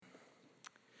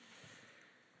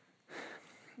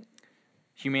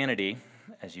Humanity,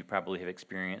 as you probably have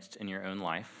experienced in your own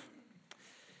life,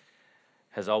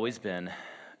 has always been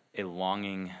a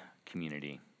longing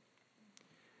community.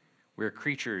 We're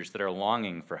creatures that are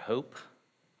longing for hope,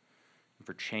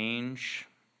 for change,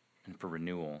 and for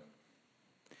renewal.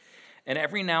 And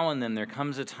every now and then there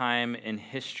comes a time in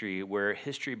history where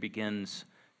history begins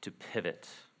to pivot.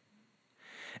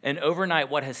 And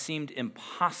overnight, what has seemed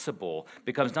impossible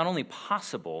becomes not only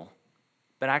possible,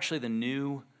 but actually the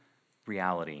new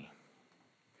reality.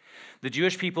 The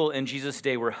Jewish people in Jesus'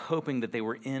 day were hoping that they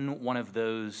were in one of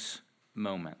those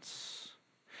moments.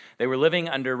 They were living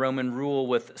under Roman rule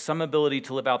with some ability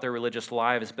to live out their religious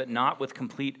lives, but not with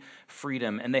complete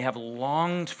freedom. And they have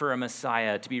longed for a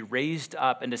Messiah to be raised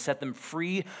up and to set them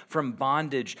free from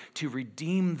bondage, to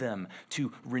redeem them,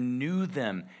 to renew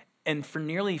them. And for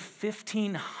nearly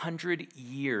 1,500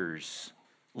 years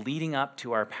leading up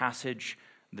to our passage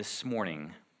this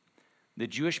morning, the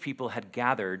Jewish people had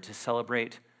gathered to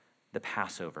celebrate the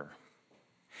Passover.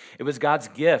 It was God's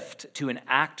gift to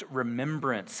enact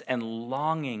remembrance and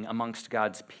longing amongst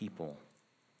God's people.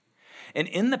 And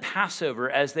in the Passover,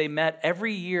 as they met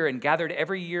every year and gathered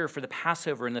every year for the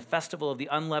Passover and the festival of the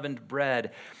unleavened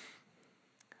bread,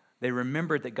 they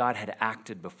remembered that God had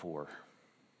acted before,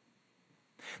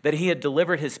 that he had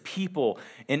delivered his people,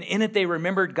 and in it they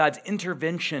remembered God's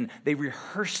intervention. They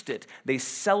rehearsed it, they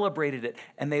celebrated it,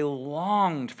 and they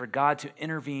longed for God to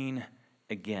intervene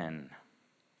again.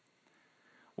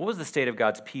 What was the state of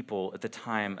God's people at the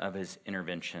time of his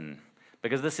intervention?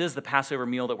 Because this is the Passover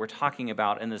meal that we're talking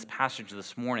about in this passage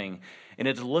this morning, and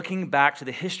it's looking back to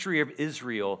the history of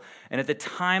Israel, and at the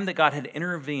time that God had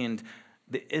intervened,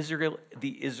 the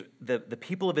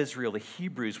people of Israel, the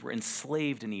Hebrews, were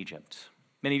enslaved in Egypt.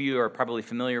 Many of you are probably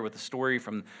familiar with the story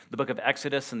from the book of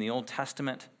Exodus in the Old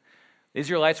Testament. The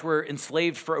Israelites were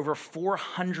enslaved for over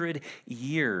 400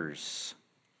 years.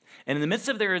 And in the midst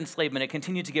of their enslavement, it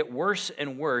continued to get worse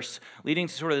and worse, leading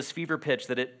to sort of this fever pitch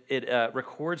that it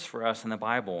records for us in the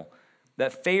Bible.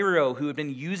 That Pharaoh, who had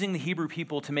been using the Hebrew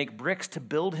people to make bricks to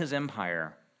build his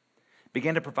empire,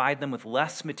 began to provide them with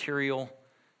less material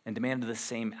and demanded the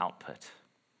same output.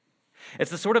 It's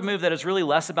the sort of move that is really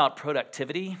less about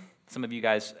productivity. Some of you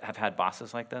guys have had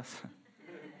bosses like this.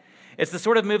 It's the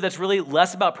sort of move that's really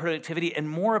less about productivity and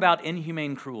more about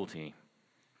inhumane cruelty.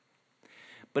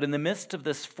 But in the midst of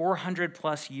this 400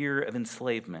 plus year of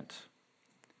enslavement,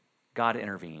 God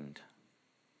intervened.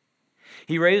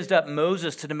 He raised up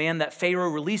Moses to demand that Pharaoh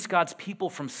release God's people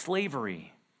from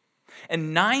slavery.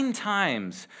 And 9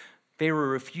 times, Pharaoh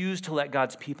refused to let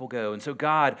God's people go. And so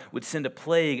God would send a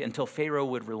plague until Pharaoh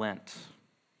would relent.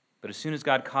 But as soon as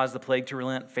God caused the plague to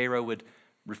relent, Pharaoh would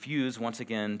refuse once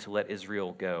again to let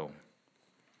Israel go.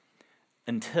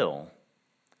 Until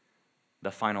the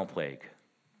final plague.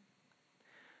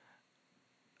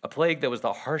 A plague that was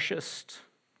the harshest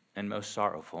and most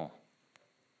sorrowful.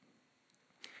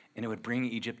 And it would bring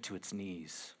Egypt to its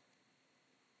knees.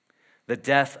 The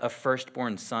death of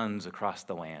firstborn sons across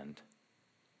the land.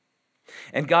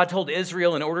 And God told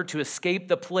Israel, in order to escape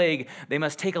the plague, they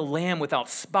must take a lamb without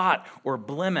spot or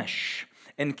blemish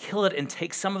and kill it and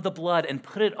take some of the blood and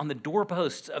put it on the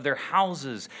doorposts of their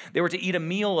houses. They were to eat a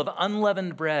meal of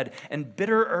unleavened bread and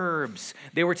bitter herbs.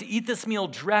 They were to eat this meal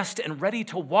dressed and ready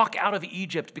to walk out of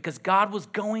Egypt because God was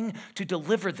going to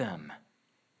deliver them.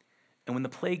 And when the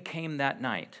plague came that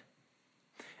night,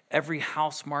 every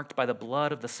house marked by the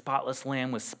blood of the spotless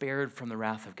lamb was spared from the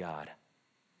wrath of God.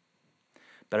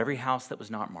 But every house that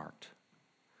was not marked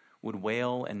would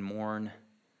wail and mourn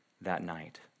that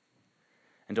night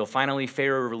until finally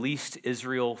Pharaoh released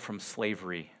Israel from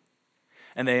slavery.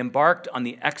 And they embarked on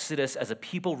the Exodus as a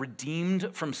people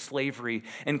redeemed from slavery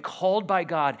and called by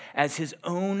God as his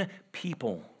own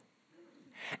people.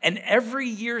 And every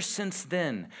year since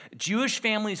then, Jewish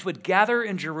families would gather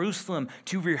in Jerusalem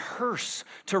to rehearse,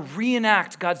 to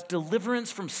reenact God's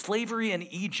deliverance from slavery in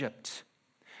Egypt.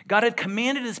 God had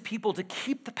commanded his people to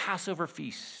keep the Passover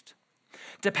feast,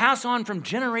 to pass on from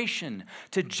generation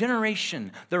to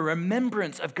generation the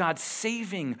remembrance of God's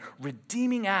saving,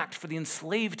 redeeming act for the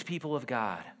enslaved people of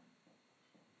God.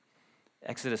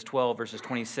 Exodus 12, verses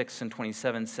 26 and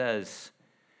 27 says,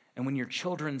 "And when your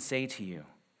children say to you,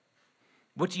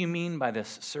 'What do you mean by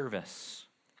this service?'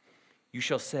 you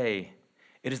shall say,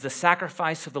 'It is the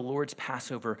sacrifice of the Lord's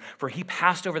Passover, for he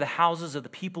passed over the houses of the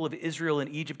people of Israel in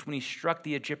Egypt when he struck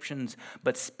the Egyptians,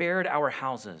 but spared our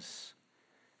houses.'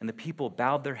 And the people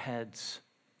bowed their heads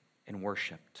and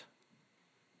worshiped."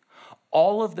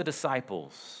 All of the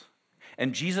disciples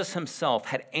and Jesus himself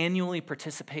had annually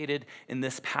participated in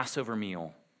this Passover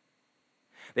meal.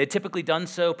 They had typically done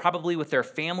so probably with their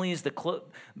families,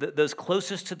 those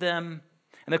closest to them,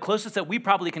 And the closest that we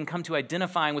probably can come to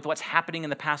identifying with what's happening in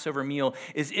the Passover meal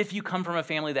is if you come from a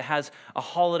family that has a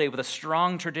holiday with a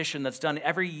strong tradition that's done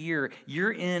every year,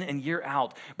 year in and year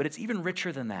out. But it's even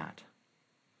richer than that.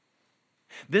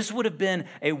 This would have been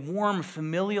a warm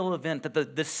familial event that the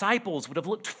disciples would have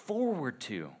looked forward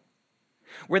to,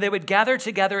 where they would gather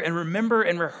together and remember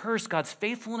and rehearse God's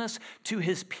faithfulness to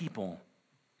his people.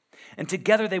 And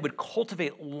together they would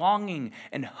cultivate longing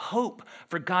and hope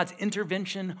for God's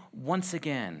intervention once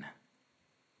again.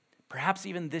 Perhaps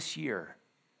even this year,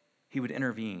 he would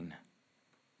intervene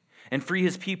and free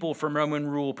his people from Roman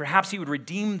rule. Perhaps he would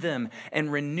redeem them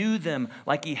and renew them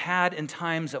like he had in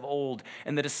times of old.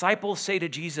 And the disciples say to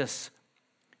Jesus,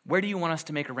 "Where do you want us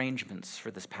to make arrangements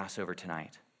for this Passover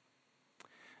tonight?"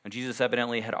 And Jesus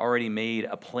evidently had already made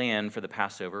a plan for the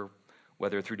Passover,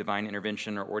 whether through divine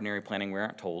intervention or ordinary planning, we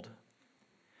aren't told.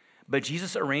 But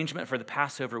Jesus' arrangement for the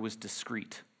Passover was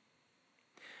discreet.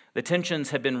 The tensions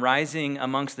had been rising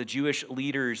amongst the Jewish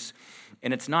leaders,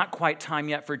 and it's not quite time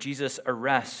yet for Jesus'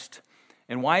 arrest.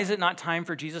 And why is it not time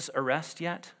for Jesus' arrest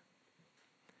yet?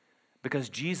 Because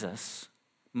Jesus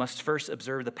must first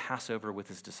observe the Passover with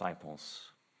his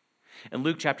disciples. In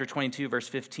Luke chapter 22, verse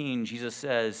 15, Jesus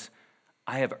says,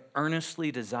 "I have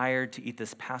earnestly desired to eat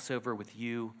this Passover with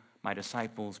you, my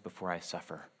disciples, before I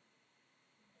suffer."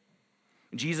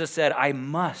 Jesus said, "I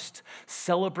must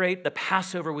celebrate the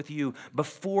Passover with you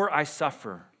before I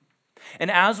suffer."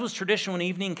 And as was tradition, when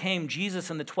evening came, Jesus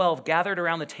and the 12 gathered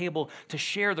around the table to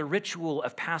share the ritual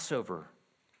of Passover.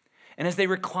 And as they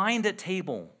reclined at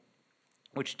table,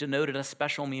 which denoted a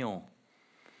special meal,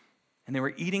 and they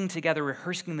were eating together,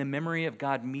 rehearsing the memory of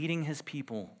God meeting his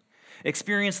people,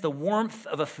 experienced the warmth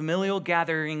of a familial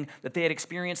gathering that they had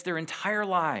experienced their entire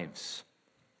lives,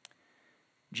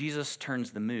 Jesus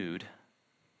turns the mood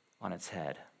on its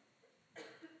head.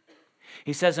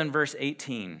 He says in verse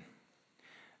 18,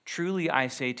 "Truly I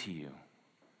say to you,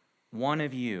 one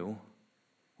of you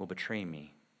will betray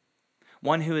me,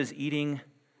 one who is eating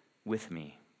with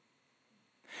me."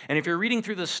 And if you're reading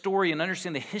through the story and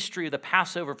understand the history of the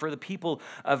Passover for the people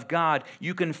of God,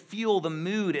 you can feel the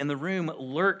mood in the room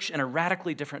lurch in a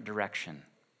radically different direction.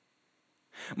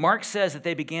 Mark says that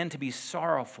they began to be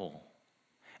sorrowful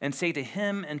and say to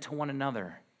him and to one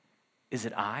another, "Is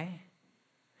it I?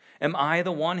 Am I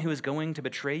the one who is going to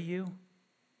betray you?"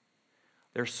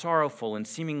 They're sorrowful and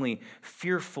seemingly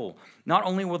fearful. Not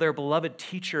only will their beloved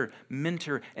teacher,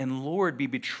 mentor, and Lord be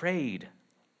betrayed,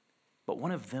 but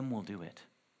one of them will do it.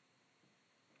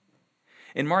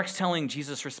 In Mark's telling,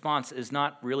 Jesus' response is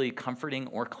not really comforting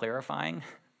or clarifying.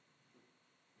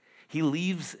 He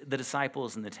leaves the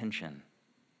disciples in the tension.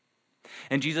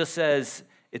 And Jesus says,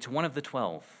 "It's one of the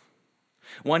 12.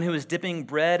 One who is dipping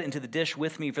bread into the dish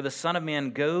with me, for the Son of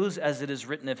Man goes as it is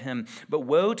written of him. But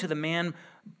woe to the man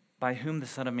by whom the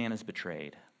Son of Man is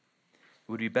betrayed. It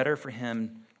would be better for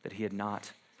him that he had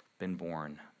not been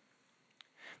born."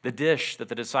 The dish that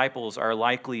the disciples are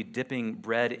likely dipping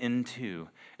bread into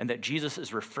and that Jesus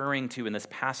is referring to in this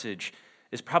passage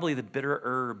is probably the bitter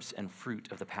herbs and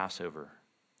fruit of the Passover.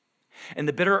 And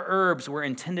the bitter herbs were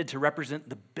intended to represent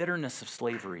the bitterness of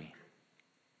slavery,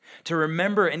 to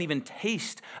remember and even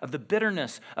taste of the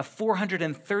bitterness of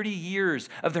 430 years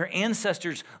of their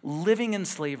ancestors living in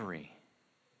slavery.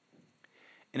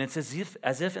 And it's as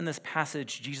if in this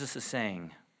passage Jesus is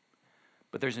saying,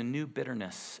 but there's a new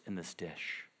bitterness in this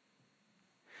dish.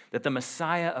 That the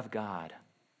Messiah of God,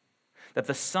 that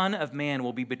the Son of Man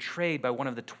will be betrayed by one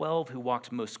of the 12 who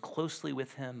walked most closely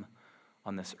with him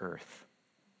on this earth.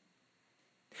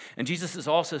 And Jesus is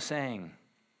also saying,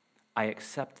 I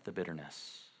accept the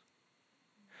bitterness.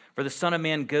 For the Son of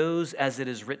Man goes as it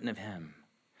is written of him.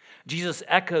 Jesus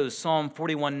echoes Psalm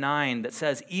 41:9 that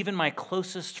says, even my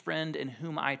closest friend in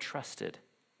whom I trusted,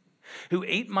 who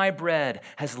ate my bread,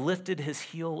 has lifted his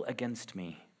heel against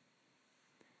me.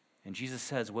 And Jesus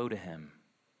says, woe to him.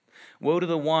 Woe to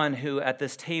the one who at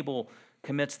this table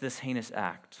commits this heinous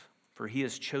act, for he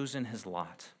has chosen his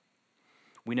lot.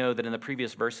 We know that in the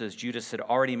previous verses, Judas had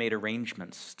already made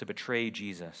arrangements to betray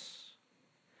Jesus.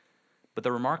 But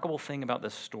the remarkable thing about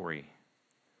this story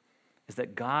is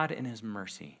that God in his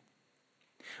mercy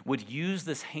would use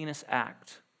this heinous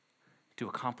act to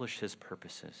accomplish his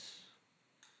purposes.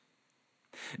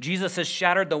 Jesus has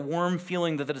shattered the warm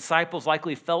feeling that the disciples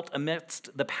likely felt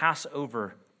amidst the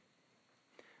Passover,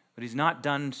 but he's not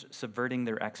done subverting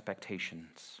their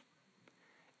expectations.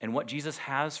 And what Jesus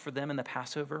has for them in the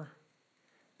Passover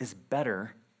is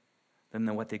better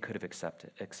than what they could have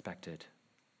expected.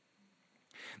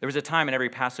 There was a time in every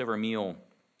Passover meal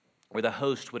where the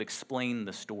host would explain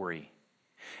the story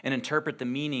and interpret the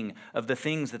meaning of the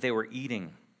things that they were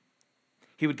eating.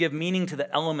 He would give meaning to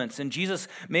the elements. And Jesus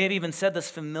may have even said this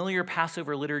familiar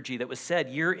Passover liturgy that was said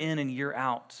year in and year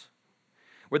out,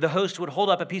 where the host would hold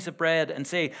up a piece of bread and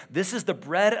say, "This is the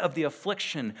bread of the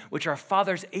affliction which our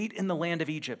fathers ate in the land of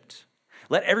Egypt.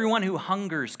 Let everyone who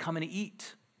hungers come and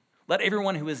eat. Let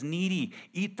everyone who is needy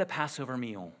eat the Passover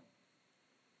meal."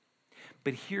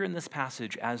 But here in this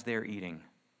passage, as they're eating,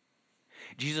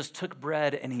 Jesus took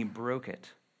bread and he broke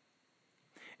it,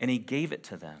 and he gave it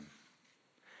to them.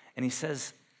 And he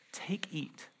says, "Take,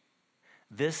 eat.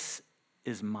 This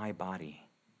is my body."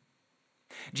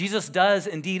 Jesus does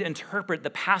indeed interpret the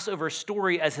Passover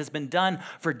story as has been done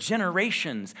for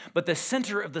generations, but the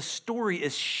center of the story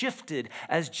is shifted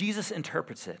as Jesus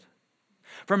interprets it.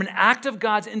 From an act of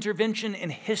God's intervention in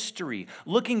history,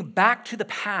 looking back to the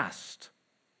past,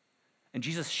 and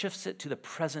Jesus shifts it to the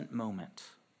present moment.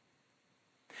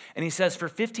 And he says, for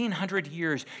 1,500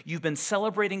 years, you've been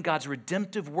celebrating God's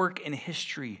redemptive work in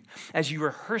history as you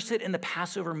rehearse it in the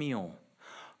Passover meal,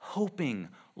 hoping,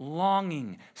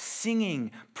 longing,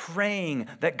 singing, praying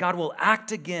that God will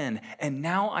act again. And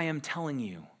now I am telling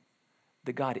you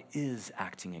that God is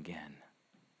acting again.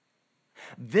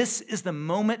 This is the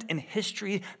moment in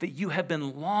history that you have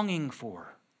been longing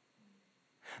for.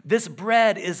 This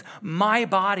bread is my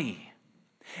body.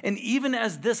 And even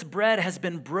as this bread has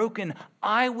been broken,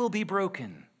 I will be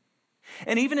broken.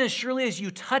 And even as surely as you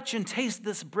touch and taste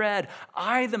this bread,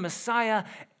 I, the Messiah,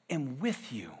 am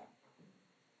with you.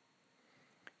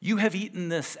 You have eaten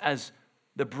this as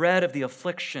the bread of the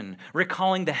affliction,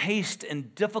 recalling the haste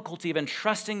and difficulty of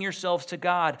entrusting yourselves to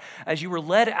God as you were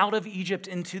led out of Egypt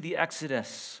into the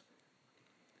Exodus.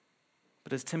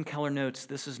 But as Tim Keller notes,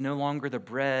 this is no longer the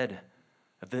bread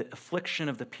of the affliction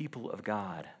of the people of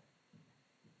God.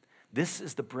 This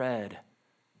is the bread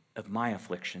of my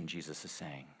affliction, Jesus is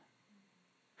saying.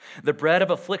 The bread of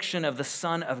affliction of the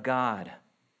Son of God.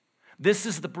 This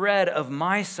is the bread of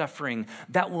my suffering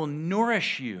that will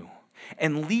nourish you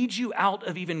and lead you out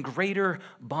of even greater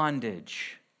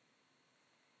bondage.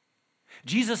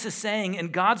 Jesus is saying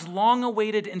in God's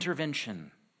long-awaited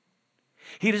intervention,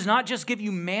 he does not just give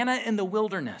you manna in the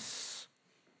wilderness,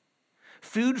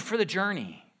 food for the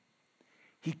journey.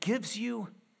 He gives you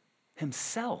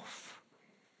himself.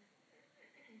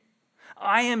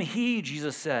 I am he,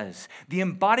 Jesus says, the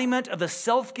embodiment of the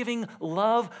self-giving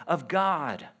love of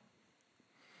God.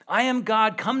 I am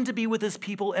God, come to be with his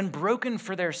people and broken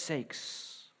for their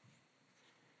sakes.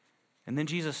 And then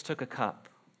Jesus took a cup.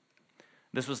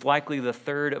 This was likely the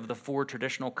third of the 4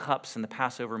 traditional cups in the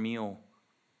Passover meal,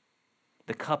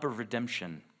 the cup of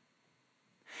redemption.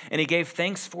 And he gave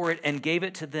thanks for it and gave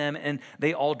it to them, and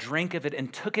they all drank of it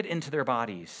and took it into their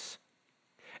bodies.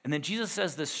 And then Jesus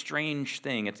says this strange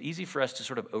thing. It's easy for us to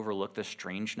sort of overlook the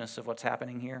strangeness of what's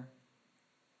happening here.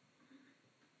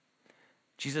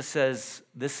 Jesus says,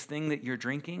 this thing that you're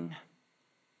drinking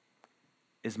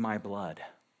is my blood.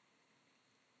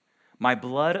 My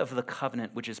blood of the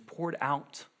covenant, which is poured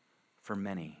out for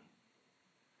many.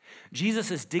 Jesus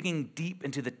is digging deep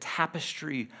into the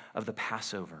tapestry of the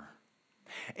Passover.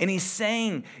 And he's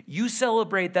saying, you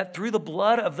celebrate that through the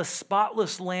blood of the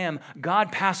spotless lamb, God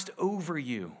passed over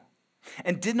you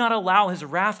and did not allow his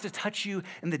wrath to touch you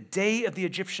in the day of the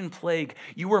Egyptian plague.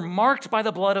 You were marked by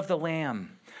the blood of the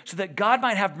lamb so that God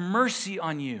might have mercy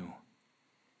on you.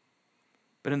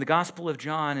 But in the Gospel of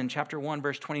John, in chapter 1,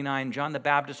 verse 29, John the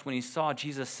Baptist, when he saw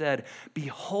Jesus, said,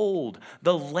 "Behold,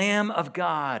 the Lamb of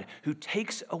God who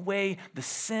takes away the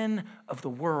sin of the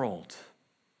world."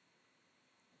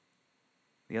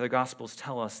 The other Gospels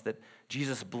tell us that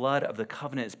Jesus' blood of the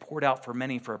covenant is poured out for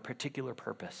many for a particular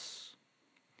purpose,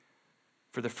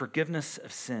 for the forgiveness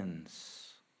of sins.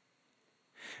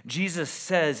 Jesus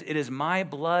says, "It is my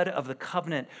blood of the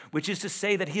covenant," which is to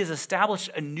say that he has established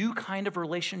a new kind of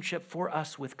relationship for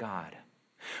us with God.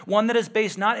 One that is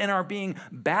based not in our being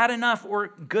bad enough or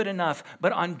good enough,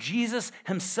 but on Jesus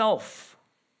himself.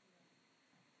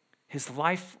 His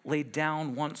life laid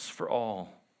down once for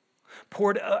all.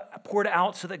 Poured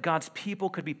out so that God's people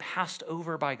could be passed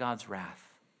over by God's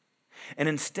wrath. And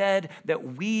instead, that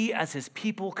we as his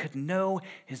people could know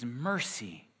his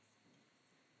mercy.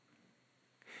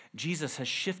 Jesus has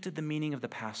shifted the meaning of the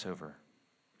Passover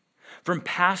from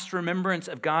past remembrance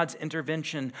of God's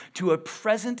intervention to a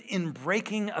present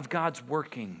inbreaking of God's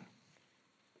working.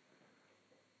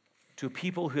 To a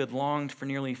people who had longed for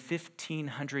nearly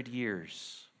 1,500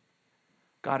 years,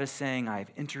 God is saying, "I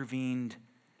have intervened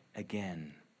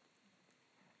again."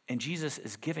 And Jesus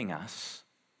is giving us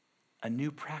a new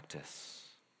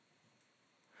practice.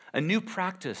 A new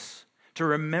practice to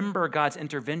remember God's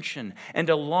intervention and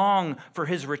to long for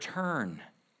his return.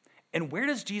 And where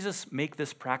does Jesus make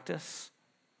this practice?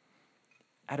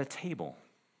 at a table.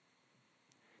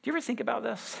 Do you ever think about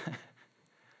this?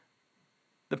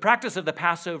 The practice of the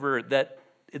Passover that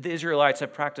the Israelites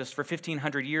have practiced for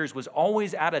 1,500 years was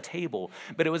always at a table,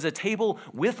 but it was a table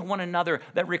with one another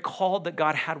that recalled that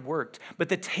God had worked. But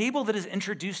the table that is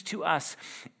introduced to us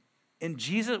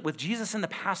with Jesus in the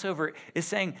Passover is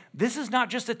saying, this is not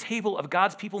just a table of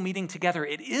God's people meeting together.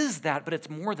 It is that, but it's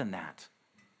more than that.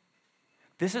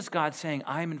 This is God saying,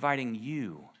 I'm inviting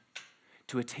you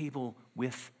to a table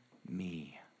with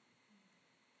me.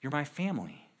 You're my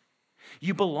family.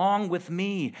 You belong with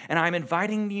me, and I'm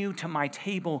inviting you to my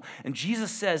table. And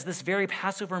Jesus says this very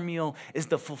Passover meal is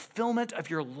the fulfillment of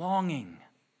your longing.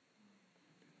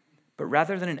 But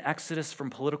rather than an exodus from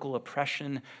political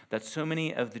oppression that so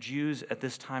many of the Jews at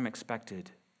this time expected,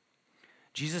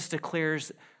 Jesus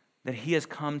declares that he has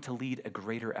come to lead a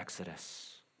greater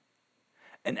exodus.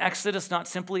 An exodus not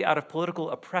simply out of political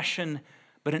oppression,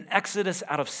 but an exodus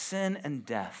out of sin and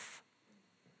death,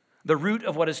 the root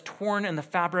of what is torn in the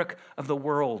fabric of the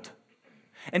world,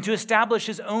 and to establish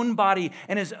his own body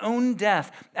and his own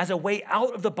death as a way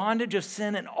out of the bondage of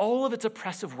sin and all of its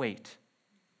oppressive weight.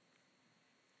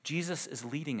 Jesus is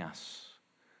leading us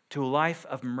to a life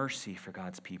of mercy for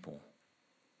God's people.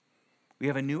 We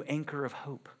have a new anchor of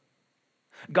hope.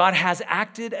 God has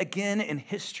acted again in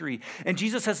history, and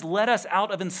Jesus has led us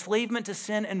out of enslavement to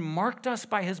sin and marked us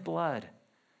by his blood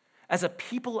as a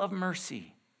people of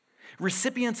mercy,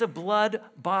 recipients of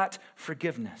blood-bought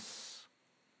forgiveness.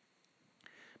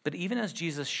 But even as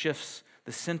Jesus shifts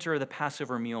the center of the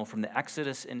Passover meal from the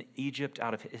exodus in Egypt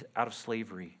out of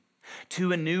slavery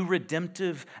to a new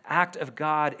redemptive act of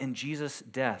God in Jesus'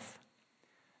 death,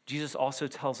 Jesus also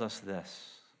tells us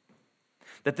this,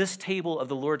 that this table of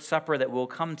the Lord's Supper that we'll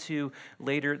come to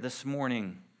later this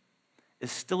morning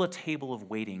is still a table of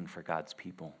waiting for God's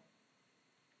people.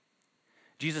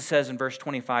 Jesus says in verse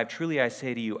 25, truly I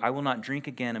say to you, I will not drink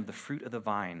again of the fruit of the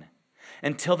vine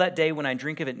until that day when I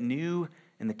drink of it new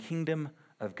in the kingdom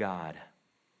of God.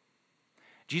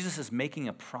 Jesus is making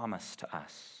a promise to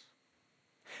us.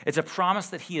 It's a promise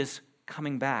that he is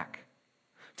coming back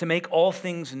to make all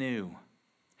things new.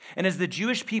 And as the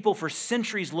Jewish people for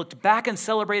centuries looked back and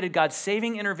celebrated God's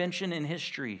saving intervention in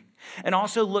history, and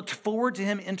also looked forward to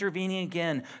him intervening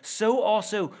again, so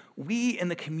also we in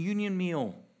the communion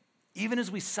meal, even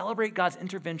as we celebrate God's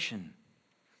intervention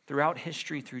throughout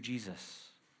history through Jesus,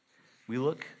 we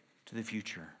look to the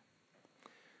future.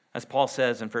 As Paul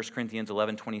says in 1 Corinthians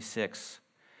 11:26,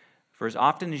 for as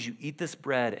often as you eat this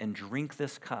bread and drink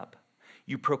this cup,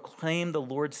 you proclaim the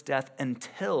Lord's death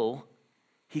until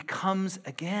he comes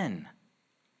again.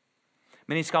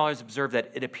 Many scholars observe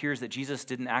that it appears that Jesus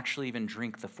didn't actually even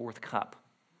drink the fourth cup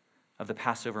of the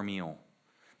Passover meal.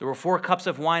 There were 4 cups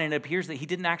of wine, and it appears that he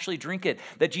didn't actually drink it,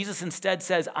 that Jesus instead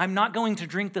says, I'm not going to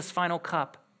drink this final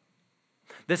cup.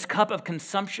 This cup of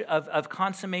consumption, of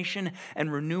consummation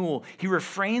and renewal. He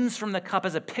refrains from the cup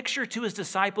as a picture to his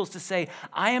disciples to say,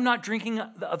 I am not drinking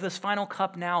of this final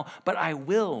cup now, but I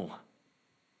will.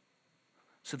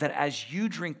 So that as you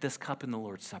drink this cup in the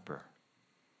Lord's Supper,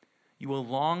 you will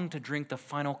long to drink the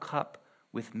final cup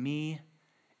with me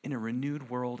in a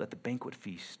renewed world at the banquet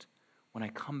feast when I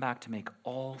come back to make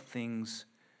all things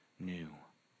new.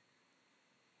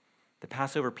 The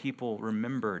Passover people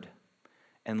remembered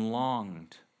and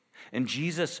longed, and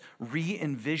Jesus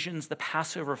re-envisions the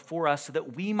Passover for us so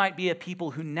that we might be a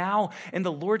people who now in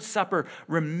the Lord's Supper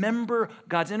remember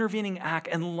God's intervening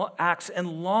acts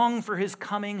and long for his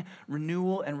coming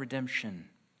renewal and redemption.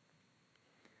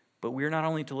 But we are not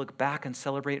only to look back and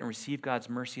celebrate and receive God's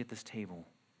mercy at this table,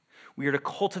 we are to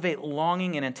cultivate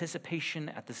longing and anticipation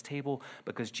at this table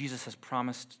because Jesus has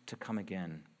promised to come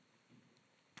again.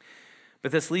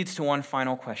 But this leads to one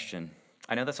final question.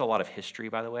 I know that's a lot of history,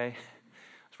 by the way.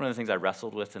 It's one of the things I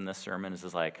wrestled with in this sermon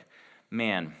is like,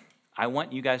 man, I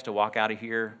want you guys to walk out of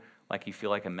here like you feel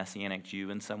like a Messianic Jew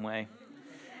in some way.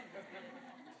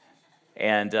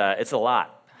 And it's a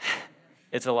lot.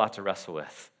 It's a lot to wrestle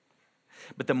with.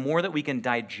 But the more that we can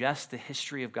digest the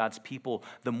history of God's people,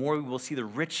 the more we will see the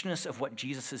richness of what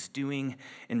Jesus is doing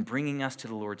in bringing us to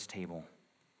the Lord's table.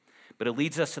 But it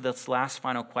leads us to this last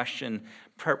final question,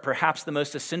 perhaps the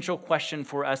most essential question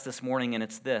for us this morning, and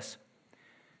it's this.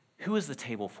 Who is the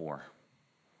table for?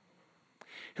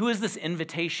 Who is this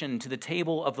invitation to the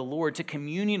table of the Lord, to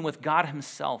communion with God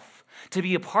himself, to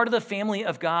be a part of the family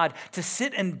of God, to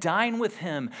sit and dine with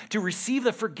him, to receive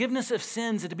the forgiveness of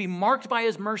sins, and to be marked by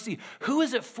his mercy? Who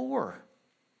is it for?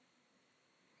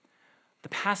 The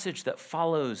passage that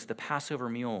follows the Passover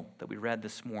meal that we read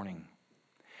this morning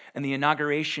and the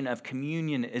inauguration of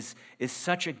communion is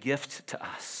such a gift to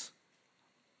us.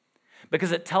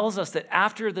 Because it tells us that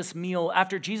after this meal,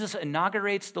 after Jesus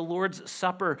inaugurates the Lord's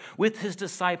Supper with his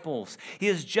disciples, he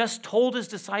has just told his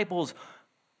disciples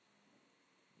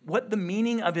what the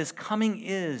meaning of his coming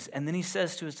is. And then he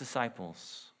says to his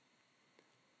disciples,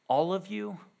 all of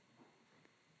you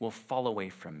will fall away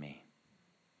from me.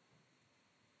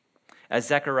 As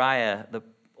Zechariah, the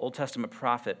Old Testament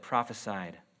prophet,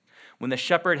 prophesied, when the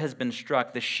shepherd has been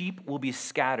struck, the sheep will be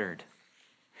scattered.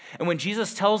 And when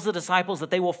Jesus tells the disciples that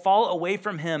they will fall away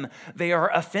from him, they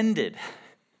are offended,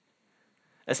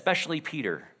 especially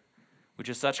Peter, which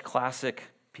is such classic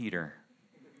Peter.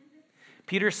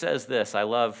 Peter says this. I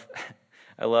love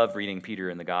reading Peter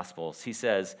in the Gospels. He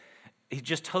says, he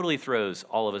just totally throws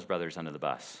all of his brothers under the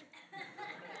bus.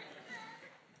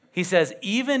 He says,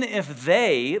 even if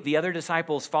they, the other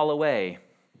disciples, fall away,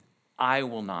 I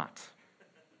will not.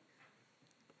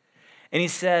 And he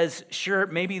says, sure,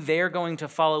 maybe they're going to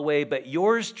fall away, but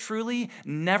yours truly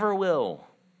never will.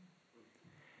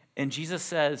 And Jesus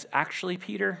says, actually,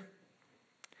 Peter,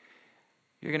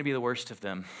 you're going to be the worst of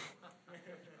them.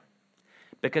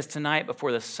 Because tonight,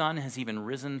 before the sun has even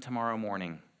risen tomorrow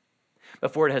morning,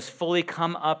 before it has fully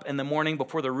come up in the morning,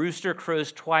 before the rooster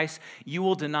crows twice, you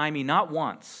will deny me not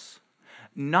once,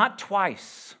 not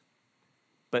twice,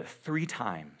 but 3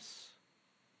 times.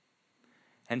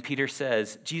 And Peter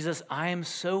says, Jesus, I am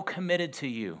so committed to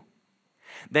you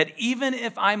that even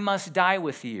if I must die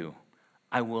with you,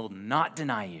 I will not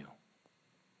deny you.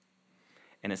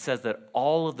 And it says that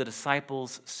all of the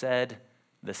disciples said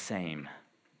the same.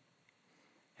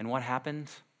 And what happened?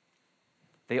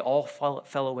 They all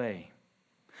fell away.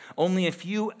 Only a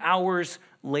few hours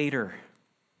later,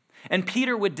 and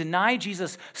Peter would deny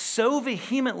Jesus so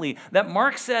vehemently that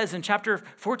Mark says in chapter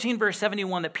 14, verse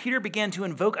 71, that Peter began to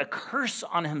invoke a curse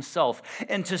on himself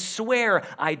and to swear,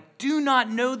 I do not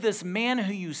know this man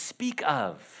who you speak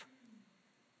of.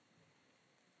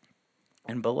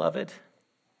 And beloved,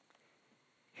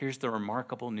 here's the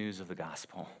remarkable news of the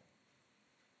gospel.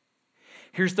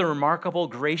 Here's the remarkable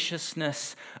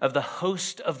graciousness of the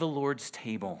host of the Lord's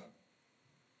table.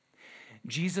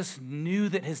 Jesus knew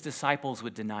that his disciples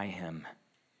would deny him.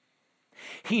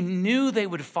 He knew they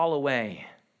would fall away.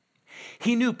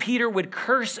 He knew Peter would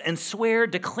curse and swear,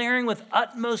 declaring with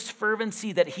utmost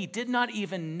fervency that he did not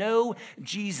even know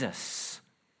Jesus.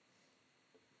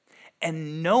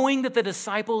 And knowing that the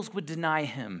disciples would deny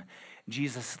him,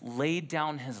 Jesus laid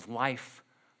down his life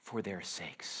for their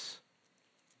sakes.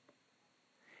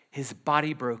 His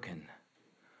body broken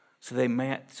so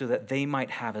that they might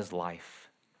have his life.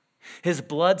 His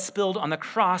blood spilled on the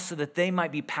cross so that they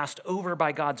might be passed over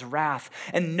by God's wrath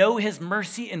and know his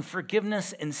mercy and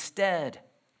forgiveness instead.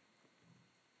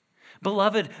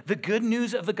 Beloved, the good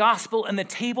news of the gospel and the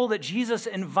table that Jesus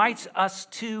invites us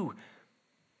to,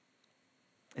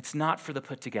 it's not for the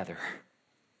put together.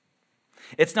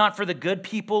 It's not for the good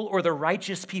people or the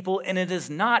righteous people, and it is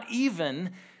not even,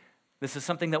 this is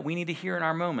something that we need to hear in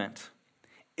our moment,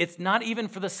 it's not even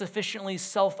for the sufficiently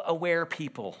self-aware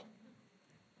people.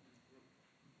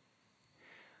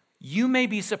 You may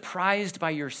be surprised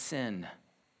by your sin,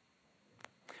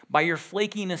 by your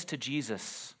flakiness to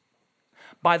Jesus,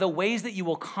 by the ways that you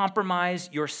will compromise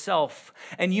yourself.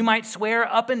 And you might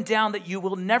swear up and down that you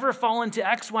will never fall into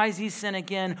XYZ sin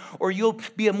again, or you'll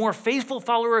be a more faithful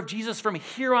follower of Jesus from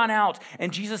here on out.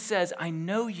 And Jesus says, I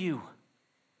know you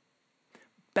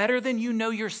better than you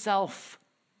know yourself.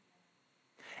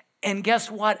 And guess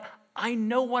what? I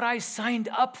know what I signed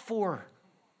up for.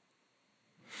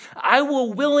 I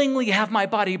will willingly have my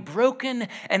body broken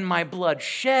and my blood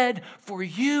shed for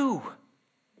you.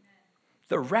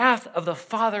 The wrath of the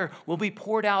Father will be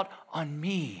poured out on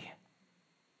me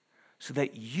so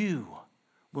that you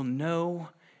will know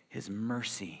his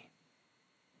mercy.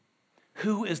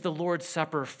 Who is the Lord's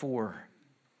Supper for?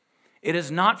 It is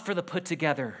not for the put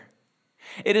together.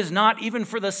 It is not even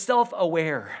for the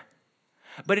self-aware.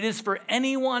 But it is for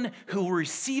anyone who will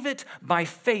receive it by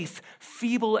faith,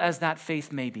 feeble as that faith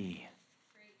may be.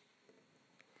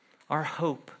 Our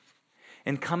hope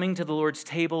in coming to the Lord's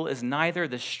table is neither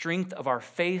the strength of our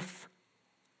faith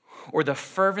or the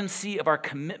fervency of our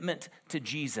commitment to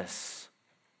Jesus.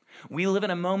 We live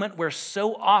in a moment where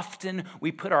so often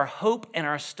we put our hope and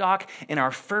our stock in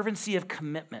our fervency of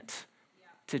commitment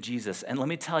to Jesus. And let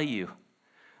me tell you,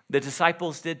 the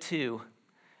disciples did too.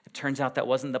 It turns out that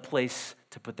wasn't the place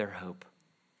to put their hope.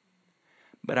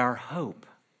 But our hope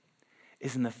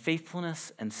is in the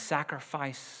faithfulness and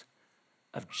sacrifice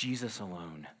of Jesus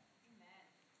alone.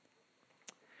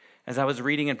 As I was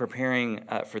reading and preparing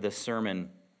for this sermon,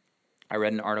 I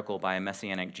read an article by a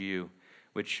Messianic Jew,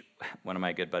 which one of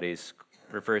my good buddies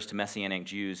refers to Messianic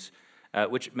Jews,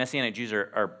 which Messianic Jews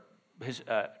are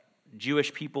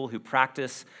Jewish people who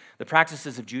practice the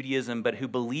practices of Judaism, but who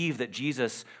believe that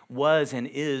Jesus was and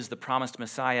is the promised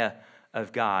Messiah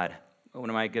of God. One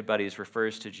of my good buddies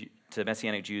refers to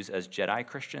Messianic Jews as Jedi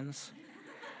Christians,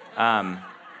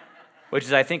 which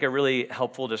is, I think, a really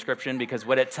helpful description, because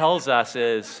what it tells us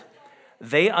is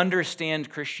they understand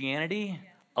Christianity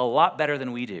a lot better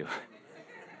than we do,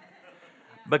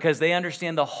 because they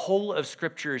understand the whole of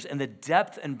Scriptures and the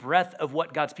depth and breadth of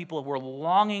what God's people were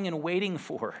longing and waiting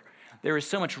for. There is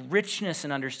so much richness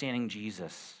in understanding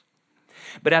Jesus.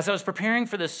 But as I was preparing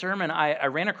for this sermon, I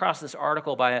ran across this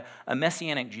article by a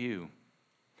Messianic Jew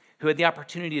who had the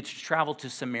opportunity to travel to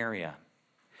Samaria.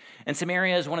 And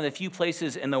Samaria is one of the few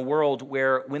places in the world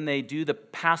where, when they do the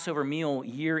Passover meal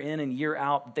year in and year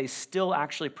out, they still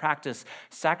actually practice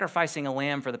sacrificing a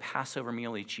lamb for the Passover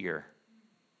meal each year.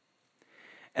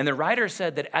 And the writer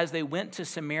said that as they went to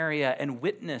Samaria and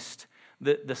witnessed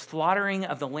the slaughtering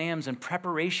of the lambs in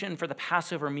preparation for the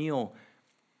Passover meal,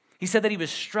 he said that he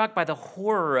was struck by the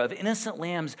horror of innocent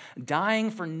lambs dying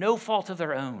for no fault of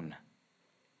their own.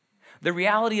 The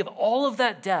reality of all of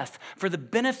that death for the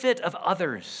benefit of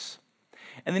others.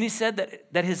 And then he said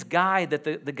that his guide, that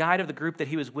the guide of the group that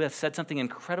he was with, said something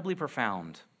incredibly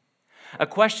profound. A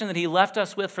question that he left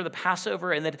us with for the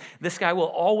Passover, and that this guy will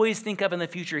always think of in the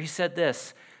future. He said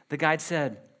this. The guide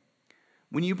said,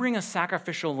 "When you bring a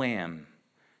sacrificial lamb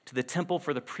to the temple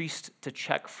for the priest to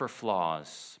check for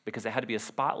flaws, because it had to be a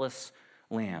spotless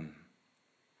lamb,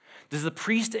 does the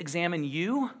priest examine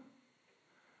you,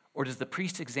 or does the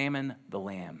priest examine the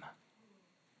lamb?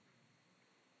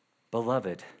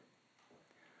 Beloved,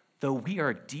 though we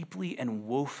are deeply and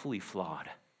woefully flawed,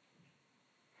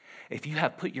 if you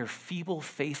have put your feeble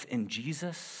faith in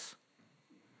Jesus,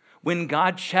 when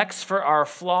God checks for our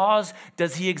flaws,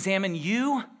 does he examine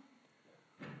you,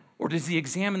 or does he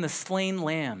examine the slain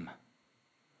lamb,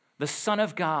 the Son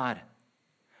of God,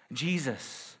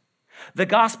 Jesus?" The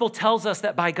gospel tells us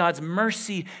that by God's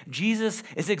mercy, Jesus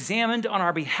is examined on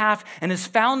our behalf and is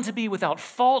found to be without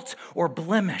fault or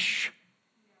blemish,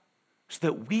 so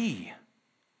that we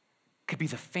could be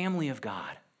the family of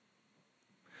God.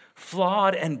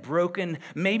 Flawed and broken,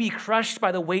 maybe crushed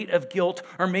by the weight of guilt,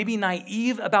 or maybe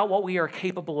naive about what we are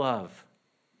capable of.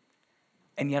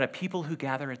 And yet a people who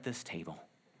gather at this table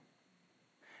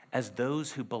as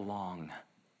those who belong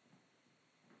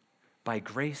by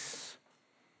grace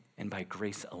and by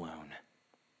grace alone.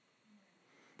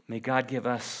 May God give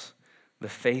us the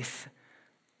faith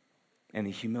and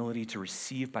the humility to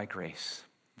receive by grace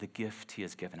the gift he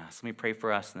has given us. Let me pray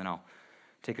for us, and then I'll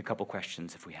take a couple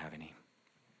questions if we have any.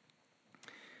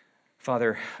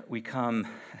 Father, we come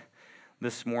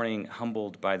this morning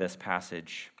humbled by this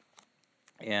passage.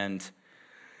 And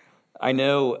I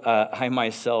know I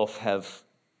myself have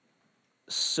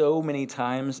so many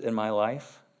times in my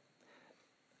life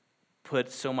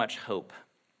put so much hope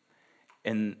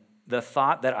in the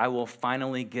thought that I will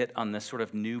finally get on this sort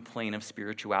of new plane of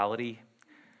spirituality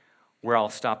where I'll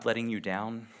stop letting you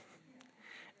down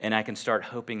and I can start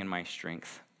hoping in my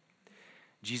strength.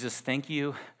 Jesus, thank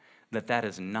you that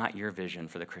is not your vision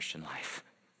for the Christian life.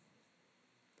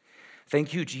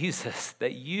 Thank you, Jesus,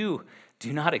 that you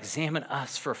do not examine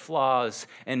us for flaws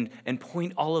and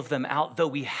point all of them out, though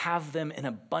we have them in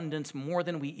abundance more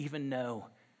than we even know.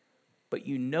 But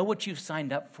you know what you've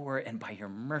signed up for, and by your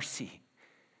mercy,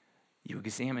 you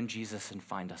examine Jesus and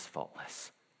find us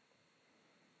faultless.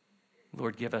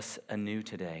 Lord, give us anew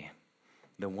today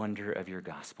the wonder of your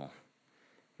gospel.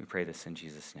 We pray this in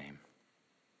Jesus' name.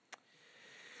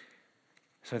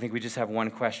 So I think we just have one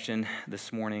question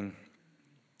this morning,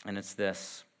 and it's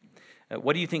this.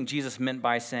 What do you think Jesus meant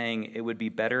by saying it would be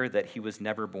better that he was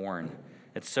never born?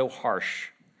 It's so harsh.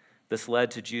 This led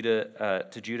to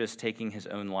Judas taking his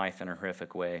own life in a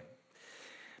horrific way.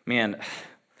 Man,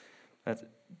 that's a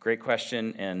great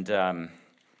question, and a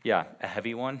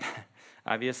heavy one,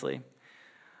 obviously.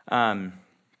 In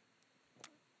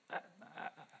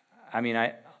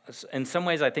some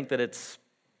ways, I think that it's.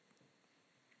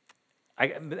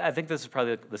 I think this is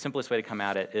probably the simplest way to come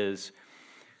at it is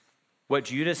what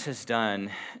Judas has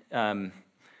done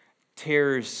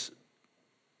tears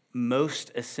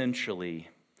most essentially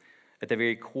at the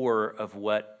very core of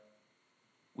what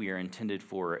we are intended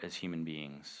for as human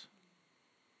beings.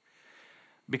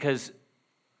 Because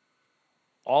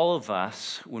all of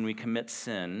us, when we commit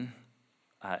sin,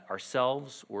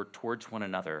 ourselves or towards one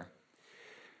another,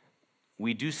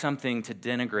 we do something to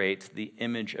denigrate the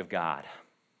image of God.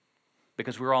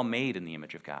 Because we're all made in the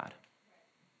image of God.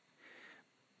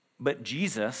 But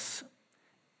Jesus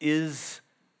is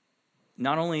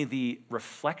not only the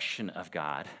reflection of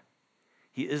God,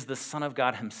 he is the Son of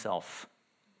God himself.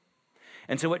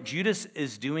 And so what Judas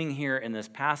is doing here in this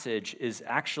passage is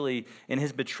actually, in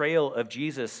his betrayal of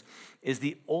Jesus, is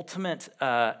the ultimate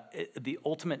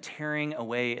tearing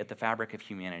away at the fabric of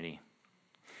humanity.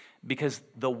 Because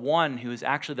the one who is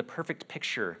actually the perfect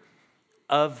picture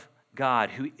of God,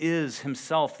 who is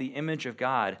himself the image of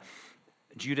God,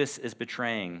 Judas is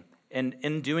betraying. And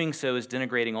in doing so is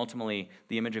denigrating ultimately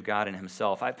the image of God in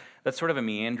himself. That's sort of a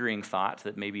meandering thought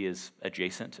that maybe is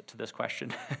adjacent to this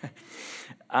question.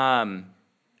 But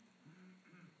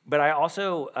I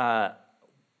also,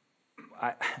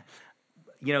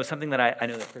 something that I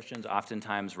know that Christians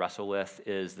oftentimes wrestle with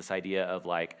is this idea of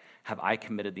like, have I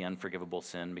committed the unforgivable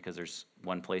sin? Because there's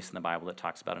one place in the Bible that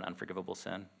talks about an unforgivable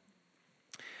sin.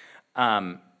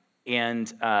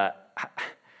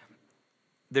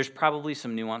 There's probably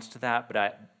some nuance to that,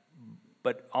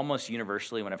 but almost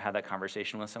universally when I've had that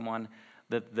conversation with someone,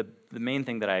 the main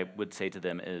thing that I would say to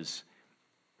them is,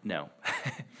 no,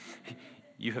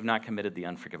 you have not committed the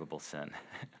unforgivable sin.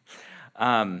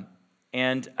 I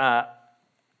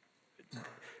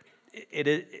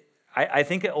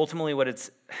think ultimately what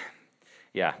it's,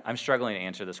 I'm struggling to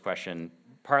answer this question,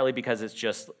 partly because it's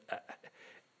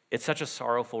such a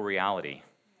sorrowful reality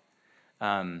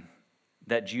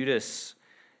that Judas,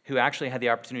 who actually had the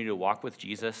opportunity to walk with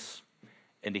Jesus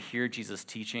and to hear Jesus'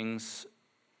 teachings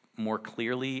more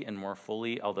clearly and more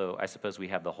fully, although I suppose we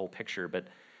have the whole picture, but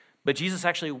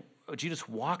Judas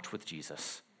walked with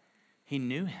Jesus. He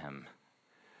knew him.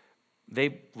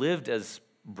 They lived as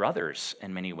brothers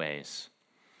in many ways,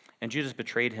 and Judas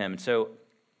betrayed him. So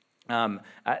I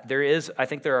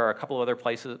think there are a couple of other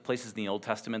places in the Old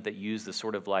Testament that use this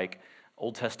sort of like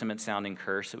Old Testament sounding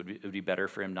curse. It would be better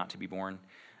for him not to be born.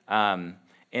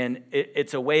 And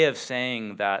it's a way of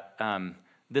saying that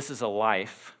this is a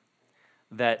life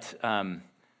that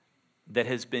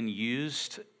has been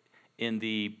used in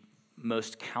the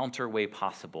most counter way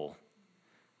possible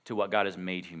to what God has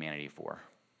made humanity for.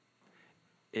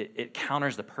 It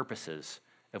counters the purposes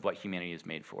of what humanity is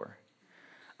made for.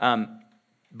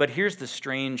 But here's the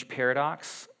strange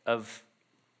paradox of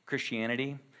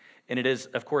Christianity, and it is,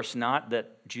 of course, not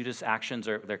that Judas' actions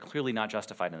they're clearly not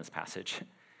justified in this passage.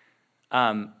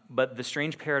 But the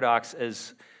strange paradox,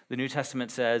 as the New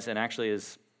Testament says, and actually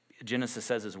as Genesis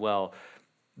says as well,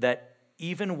 that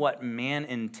even what man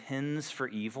intends for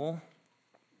evil,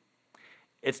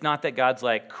 it's not that God's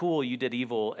like, cool, you did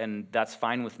evil, and that's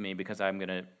fine with me because I'm going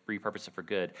to repurpose it for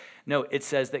good. No, it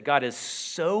says that God is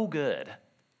so good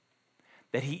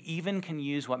that he even can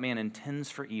use what man intends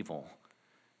for evil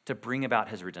to bring about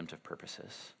his redemptive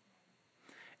purposes.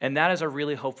 And that is a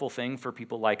really hopeful thing for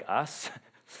people like us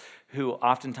who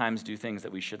oftentimes do things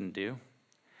that we shouldn't do.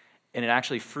 And it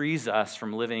actually frees us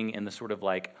from living in the sort of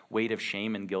like weight of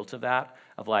shame and guilt of that,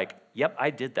 of like, yep, I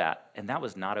did that, and that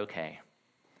was not okay.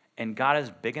 And God is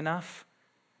big enough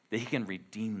that he can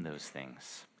redeem those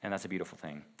things. And that's a beautiful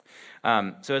thing.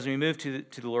 So as we move to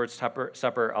the Lord's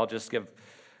Supper, I'll just give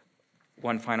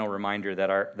one final reminder that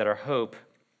our hope,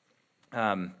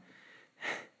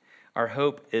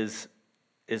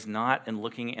 is not in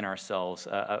looking in ourselves.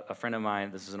 A friend of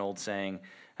mine, this is an old saying,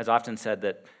 has often said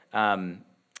that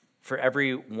for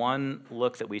every one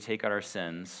look that we take at our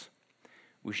sins,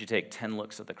 we should take 10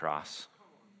 looks at the cross.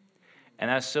 And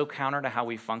that's so counter to how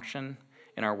we function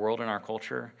in our world and our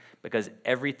culture, because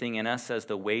everything in us says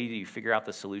the way you figure out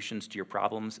the solutions to your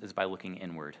problems is by looking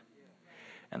inward.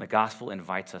 And the gospel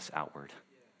invites us outward.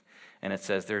 And it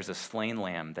says there's a slain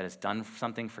lamb that has done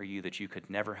something for you that you could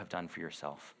never have done for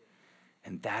yourself.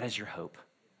 And that is your hope.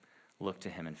 Look to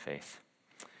him in faith.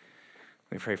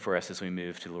 We pray for us as we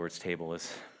move to the Lord's table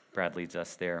as Brad leads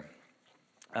us there.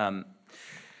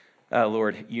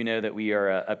 Lord, you know that we are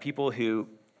a people who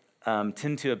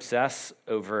tend to obsess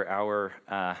over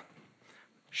our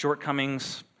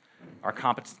shortcomings, our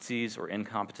competencies or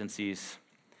incompetencies,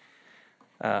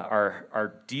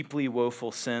 our deeply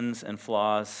woeful sins and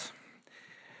flaws.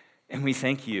 And we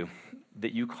thank you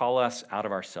that you call us out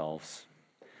of ourselves,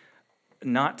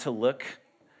 not to look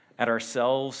at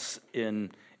ourselves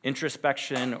in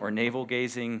introspection or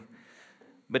navel-gazing,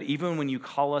 but even when you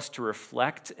call us to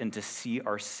reflect and to see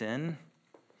our sin,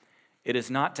 it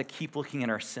is not to keep looking at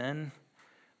our sin,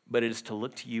 but it is to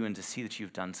look to you and to see that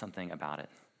you've done something about it.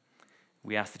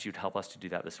 We ask that you'd help us to do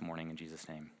that this morning in Jesus'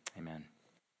 name. Amen.